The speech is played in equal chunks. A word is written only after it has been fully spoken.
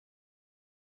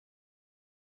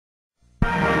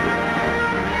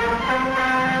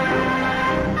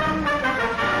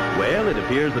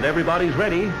appears that everybody's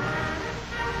ready.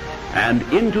 And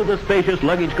into the spacious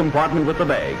luggage compartment with the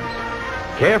bags.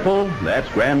 Careful, that's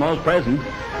Grandma's present.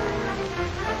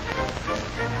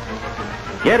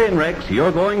 Get in, Rex,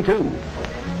 you're going too.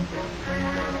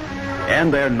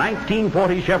 And their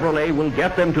 1940 Chevrolet will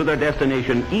get them to their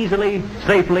destination easily,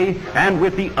 safely, and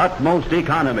with the utmost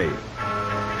economy.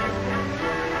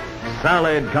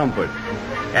 Solid comfort.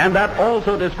 And that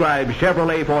also describes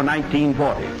Chevrolet for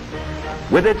 1940.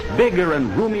 With its bigger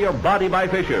and roomier body by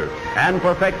Fisher and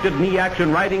perfected knee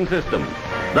action riding system,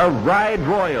 the Ride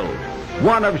Royal,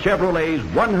 one of Chevrolet's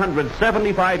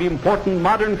 175 important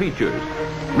modern features.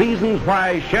 Reasons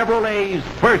why Chevrolet's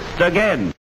first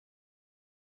again.